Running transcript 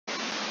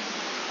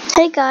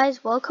Hey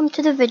guys, welcome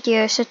to the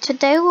video. So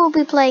today we'll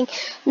be playing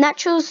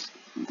natural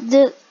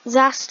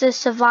disaster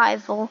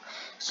survival.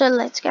 So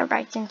let's get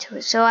right into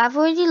it. So I've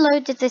already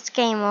loaded this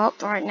game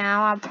up right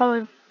now. I've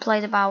probably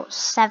played about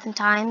 7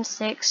 times,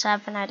 6,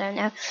 7, I don't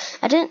know.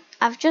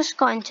 I've just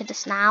got into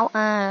this now.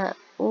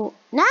 What?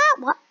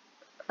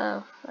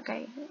 Oh,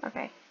 okay.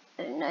 I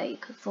didn't know you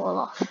could fall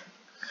off.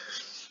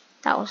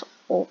 That was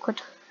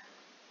awkward.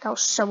 That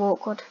was so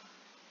awkward.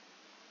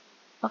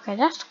 Okay,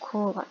 that's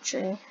cool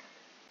actually.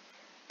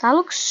 That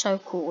looks so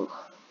cool.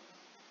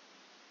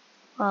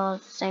 Well,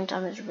 at the same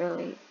time, it's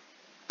really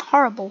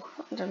horrible.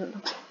 I don't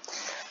know.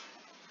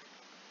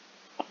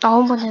 The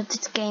whole point of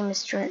this game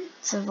is to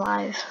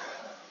survive.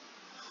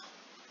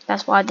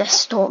 That's why there's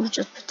storm.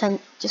 Just pretend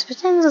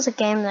there's a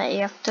game that you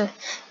have to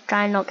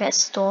try and not get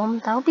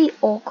stormed. That would be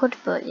awkward,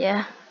 but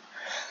yeah.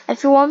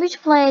 If you want me to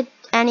play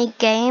any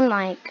game,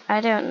 like,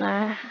 I don't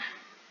know.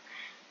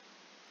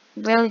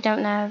 Really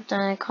don't know,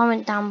 then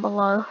comment down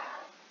below.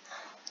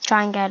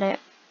 Try and get it.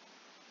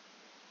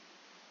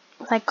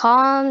 If I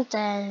can't,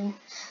 then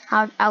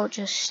I'll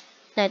just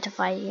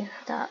notify you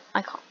that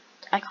I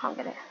can't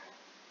get it.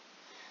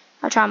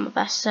 I'll try my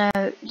best. So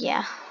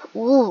yeah.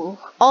 Ooh.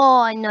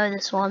 Oh, I know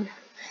this one.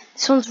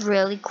 This one's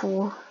really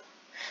cool.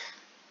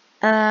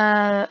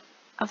 I've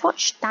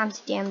watched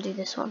DM do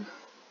this one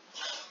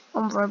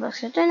on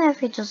Roblox. I don't know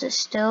if he does it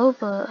still,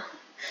 but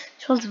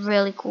this one's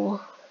really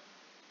cool.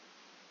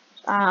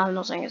 I'm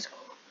not saying it's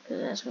cool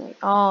because it's really.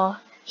 Oh,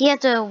 he had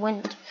the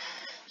wind.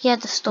 He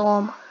had the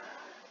storm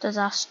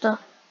disaster.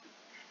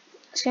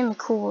 It's gonna be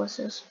cool. This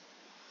is.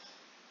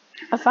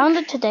 I found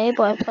it today,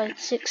 but I played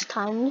 6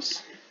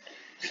 times.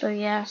 So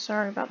yeah,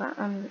 sorry about that.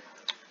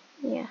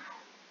 Yeah.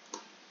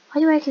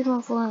 Why do I keep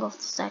on falling off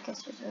the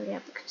staircase? So yeah,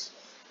 because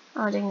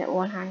I'm doing it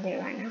one-handed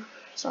right now.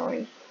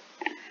 Sorry.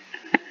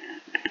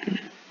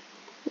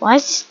 Why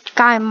is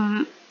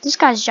this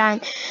guy's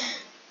giant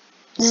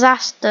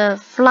disaster,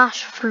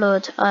 flash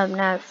flood?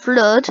 No,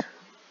 flood.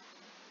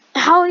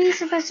 How are you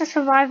supposed to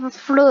survive a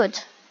flood?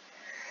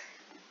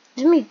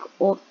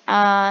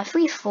 If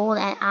we fall,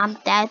 then I'm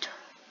dead.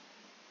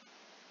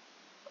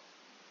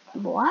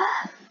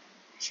 What?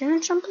 Is she on a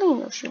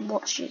trampoline or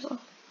what she's on?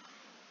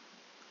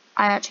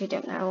 I actually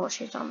don't know what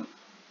she's on.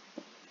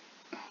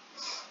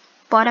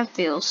 But I don't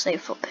feel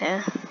safe up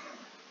here.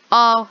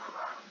 Oh,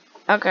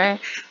 okay.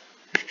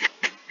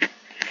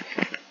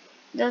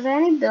 Does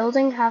any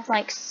building have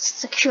like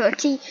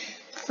security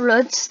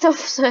flood stuff?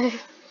 So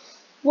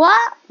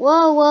what?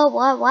 Whoa.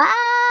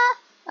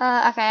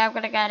 Okay, I'm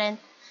gonna get in.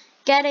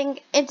 Getting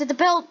into the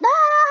build.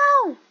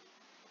 No,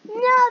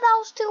 that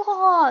was too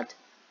hard.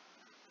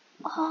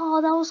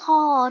 Oh, that was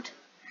hard.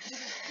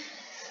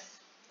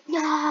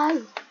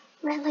 No,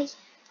 really?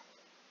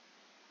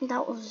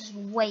 That was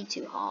way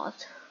too hard.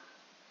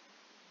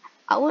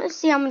 I want to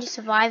see how many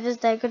survivors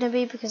there are gonna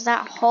be because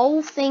that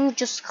whole thing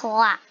just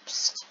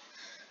collapsed.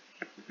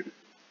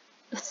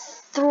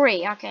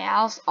 3. Okay,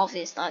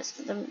 obviously it's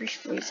the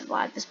 3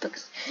 survivors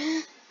because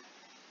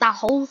that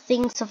whole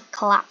thing sort of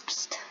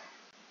collapsed.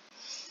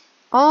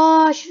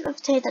 Oh, I should have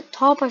stayed at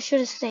top. I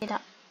should have stayed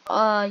at.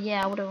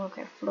 Yeah, I would have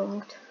got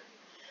flunked.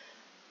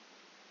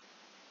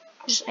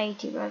 Just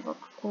 80 Roblox.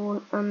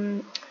 Cool.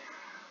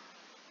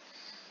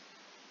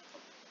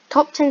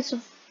 Top 10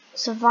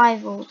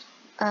 survivals.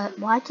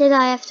 Why did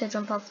I have to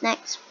jump off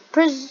next?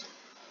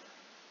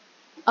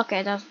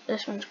 Okay,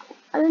 this one's cool.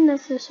 I don't know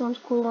if this one's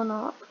cool or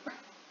not.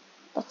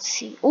 Let's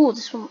see. Oh,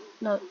 this one.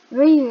 No,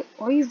 really?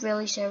 Are you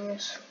really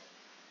serious?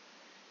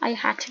 I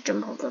had to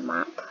jump off the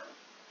map.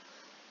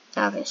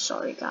 Okay,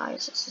 sorry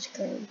guys, this is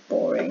getting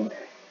boring.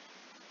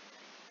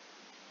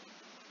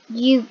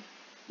 You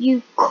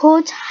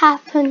could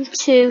happen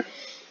to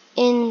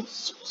in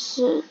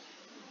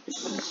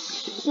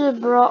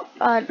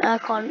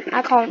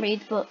I can't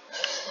read, but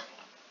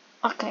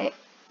okay,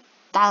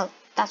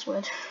 that's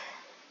weird.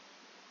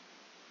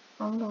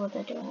 I wonder what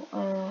they're doing.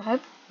 I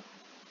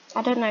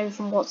don't know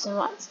from what's the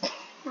last.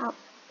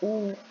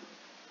 Ooh.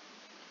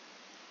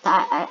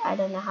 I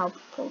don't know how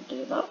people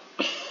do that.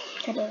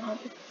 I don't know.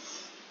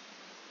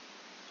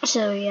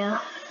 So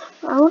yeah,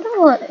 I wonder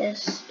what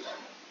is.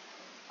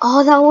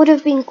 Oh, that would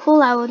have been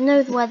cool. I would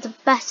know where the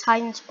best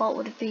hiding spot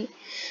would be.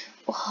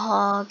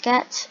 Oh,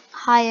 get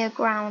higher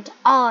ground.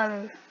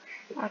 Oh,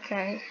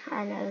 okay,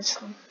 I know this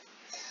one.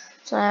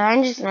 So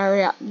I'm just gonna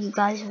let you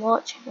guys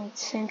watch, and at the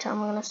same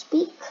time I'm gonna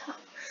speak.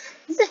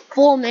 This is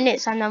 4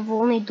 minutes, and I've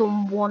only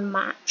done 1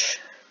 match.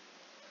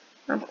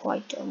 I'm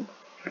quite dumb.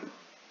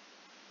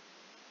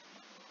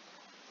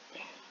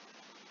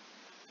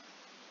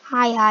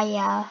 Hi,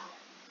 yeah.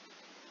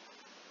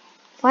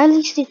 If I at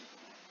least did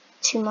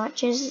 2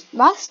 matches,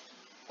 last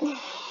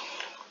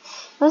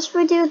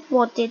video,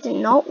 what did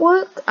not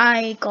work?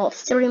 I got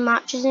 3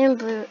 matches in,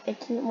 but it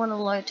didn't want to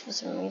load for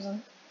some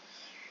reason.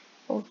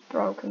 It was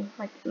broken.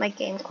 Like my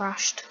game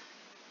crashed,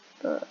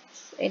 but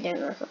it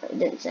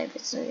didn't save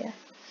it. So yeah.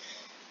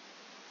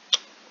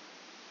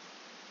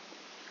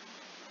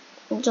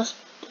 Just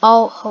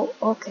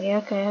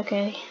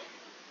okay.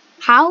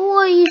 How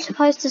are you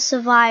supposed to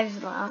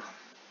survive that?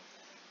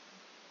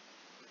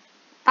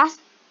 That's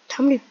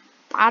how many.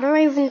 I don't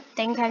even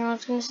think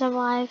anyone's gonna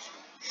survive.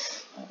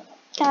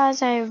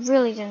 Guys, I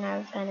really don't know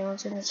if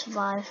anyone's gonna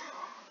survive.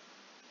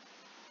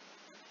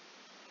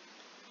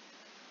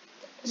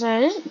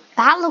 So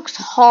that looks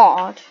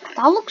hard.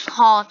 That looks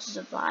hard to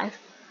survive.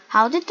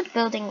 How did the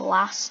building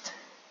last?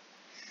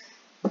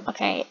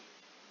 Okay,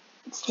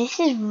 this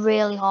is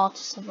really hard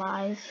to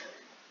survive.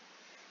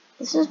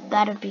 This is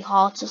better be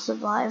hard to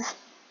survive.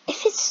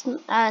 If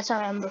it's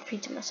sorry, I'm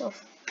repeating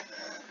myself.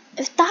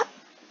 If that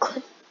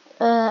could,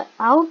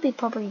 I would be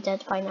probably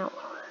dead by now.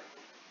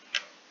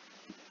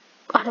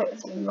 I don't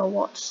even know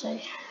what to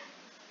say.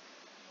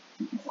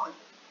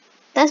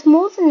 There's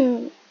more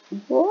than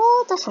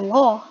what? That's a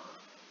lot.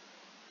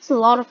 That's a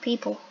lot of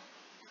people.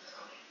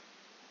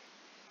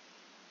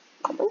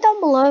 Comment down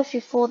below if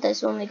you thought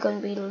there's only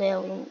going to be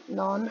literally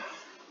none.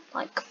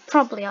 Like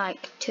probably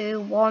like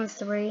 2, 1,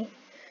 3.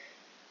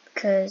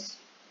 Because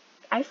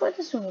I thought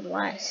this was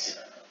less.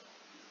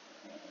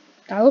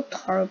 That looked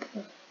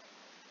horrible.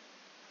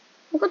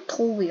 Look how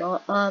tall we are.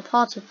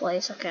 Party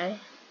place. Okay.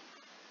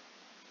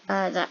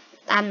 That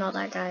I'm not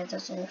that guy.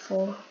 That's only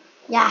 4.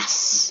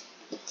 Yes.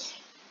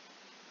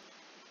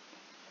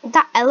 Did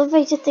that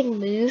elevator thing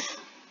move?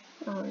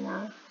 Oh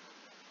no.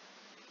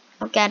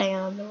 I'm getting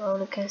on the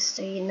roller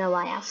coaster. You know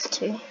I have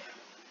to.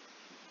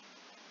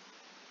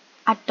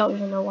 I don't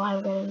even know why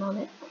I'm getting on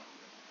it.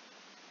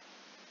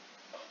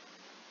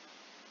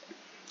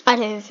 I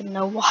don't even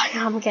know why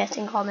I'm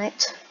getting on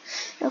it.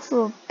 I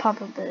feel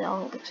probably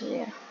wrong because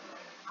yeah.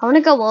 I want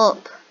to go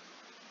up.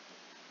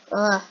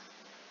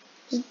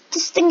 Does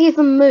this thing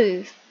even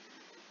move?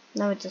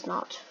 No, it does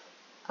not.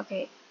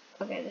 Okay,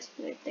 this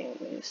thing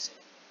moves.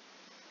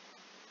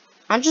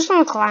 I just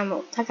want to climb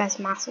up. That guy's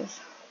massive.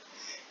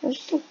 I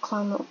just want to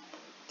climb up.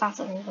 That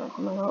thing's not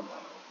coming up.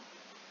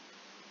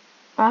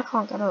 I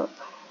can't get up.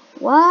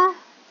 What?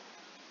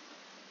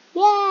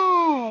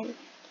 Yay!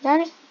 Did I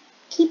just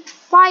keep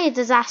fire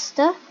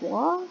disaster?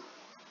 What?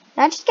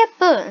 Did I just get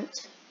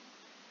burnt?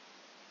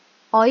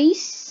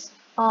 Ice?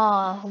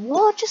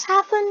 What just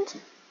happened?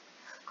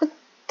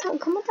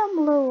 Comment down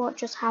below what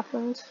just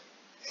happened.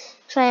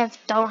 Because I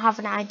don't have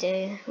an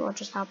idea what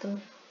just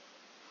happened.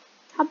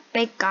 That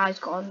big guy's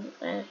gone.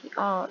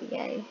 Oh,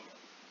 yay.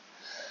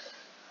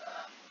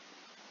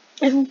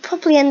 It will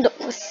probably end up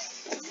with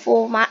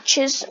 4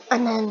 matches.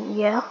 And then,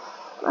 yeah.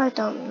 I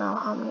don't know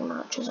how many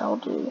matches I'll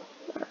do.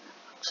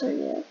 So,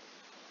 yeah.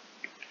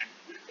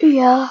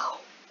 Yeah.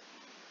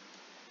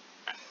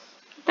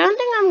 I don't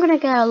think I'm going to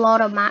get a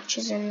lot of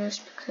matches in this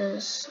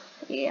because,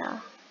 yeah.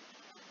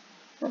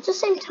 At the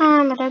same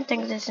time, I don't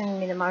think this is going to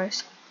be the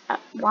most.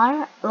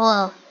 Why?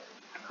 Well,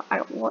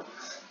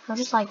 I'm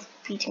just like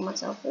repeating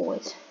myself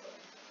always.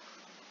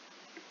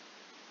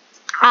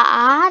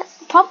 I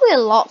had probably a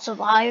lot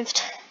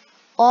survived.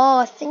 Oh,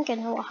 I think I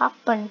know what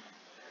happened.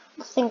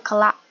 The thing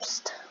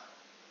collapsed.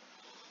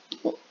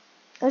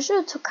 I should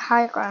have took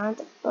high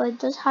ground. But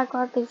does high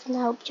ground even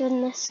help you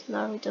in this?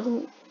 No, it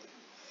doesn't.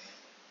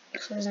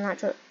 So isn't that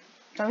just?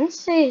 Don't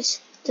say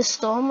it's the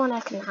storm one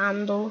I can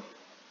handle.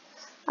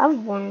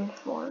 I've won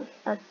one.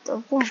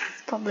 I've won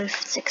probably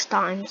 6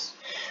 times.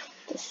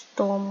 The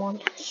storm one.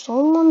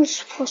 Storm one's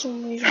for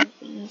some reason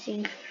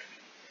easy.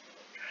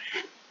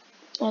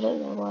 I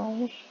don't know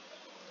why.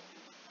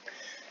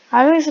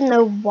 I don't even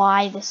know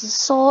why this is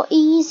so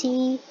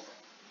easy.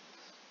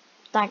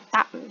 Like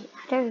that.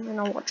 I don't even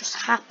know what just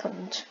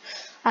happened.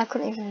 I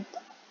couldn't even.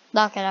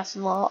 Okay, that's a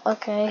lot.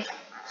 Okay.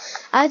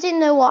 I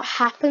didn't know what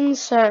happened,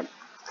 so it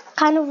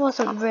kind of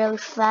wasn't really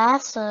fair.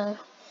 So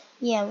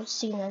yeah, we'll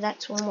see in the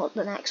next one what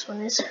the next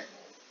one is.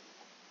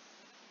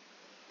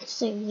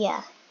 So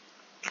yeah.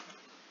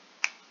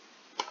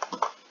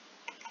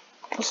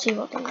 We'll see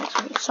what the next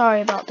one is.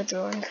 Sorry about the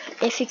drawing.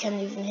 If you can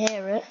even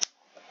hear it.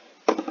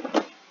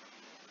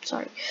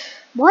 Sorry.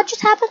 What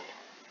just happened?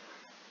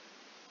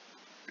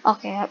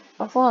 Okay, I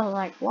thought I was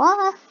like,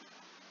 what?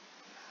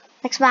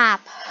 Next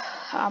map.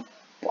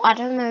 I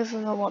don't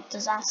even know what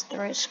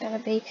disaster it's gonna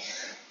be.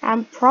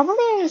 I'm probably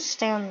gonna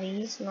stay on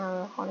these.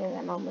 No, I can't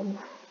even on them.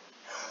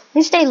 I'm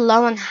gonna stay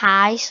low and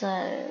high,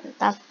 so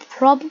that's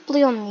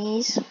probably on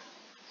these.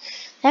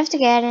 I have to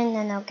get in,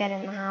 then I'll get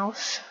in the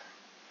house.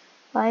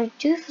 But I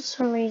do, for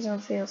some reason,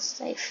 feel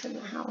safe in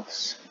the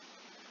house.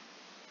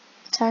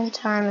 Same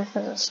time, if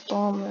there's a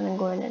storm, then I'm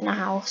going in the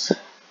house.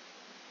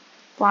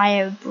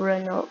 Fire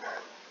burn up.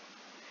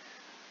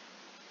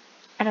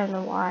 I don't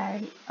know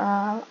why.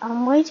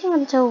 I'm waiting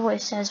until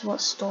it says what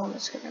storm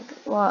is gonna be.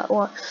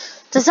 What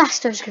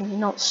disaster is gonna be,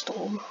 not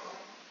storm.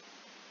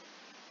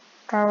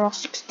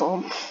 Pyrostic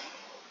storm.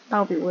 That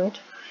would be weird.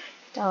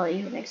 If that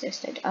even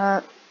existed.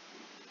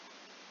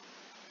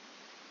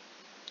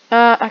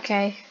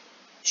 Okay.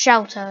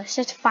 Shelter. It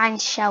says to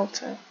find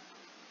shelter.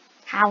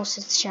 House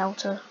is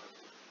shelter.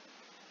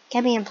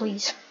 Get me in,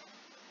 please.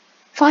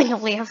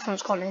 Finally,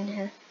 everyone's gone in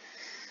here.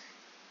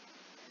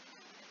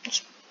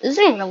 This is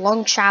a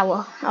long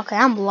shower. Okay,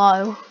 I'm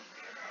low.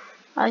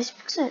 I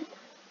fix it.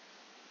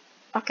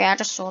 Okay, I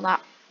just saw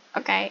that.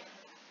 Okay.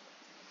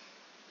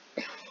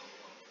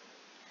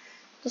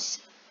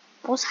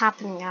 What's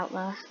happening out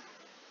there?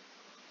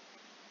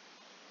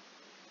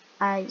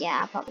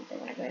 Yeah, I probably don't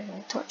want to go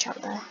even touch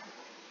out there.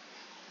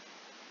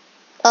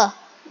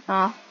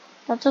 No,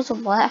 that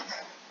doesn't work.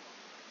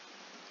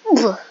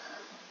 Ugh.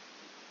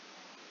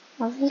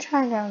 I've been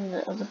trying down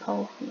the other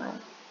pole. No.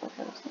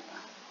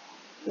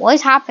 What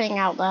is happening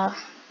out there?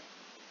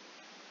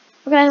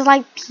 Look, there's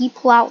like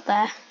people out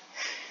there.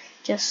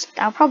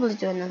 I'll probably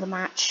do another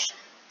match.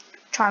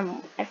 Try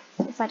and,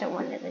 if I don't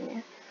win it, then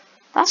yeah.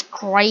 That's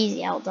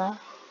crazy out there.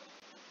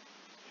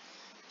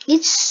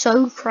 It's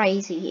so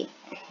crazy.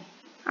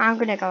 I'm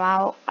gonna go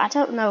out. I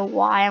don't know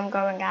why I'm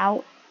going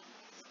out.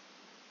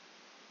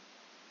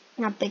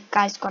 That big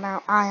guy's gone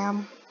out. I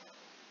am.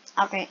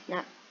 Okay,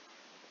 no.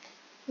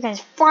 You guys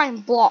flying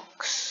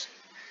blocks.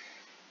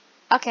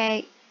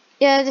 Okay,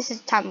 yeah, this is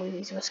the time we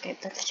need to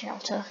escape the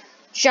shelter.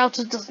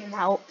 Shelter doesn't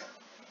help.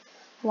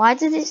 Why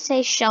did it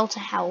say shelter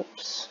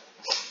helps?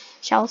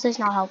 Shelter's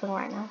not helping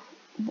right now.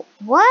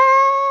 What?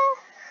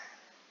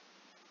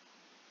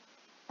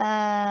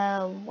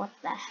 What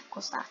the heck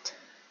was that?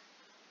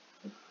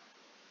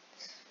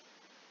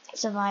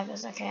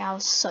 Survivors. Okay, I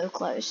was so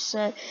close.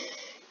 So,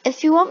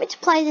 if you want me to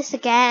play this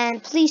again,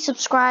 please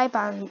subscribe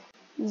and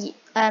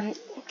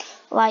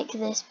like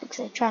this, because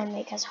I try and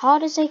make as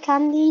hard as I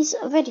can these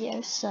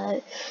videos.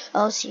 So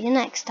I'll see you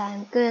next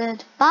time.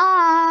 Goodbye.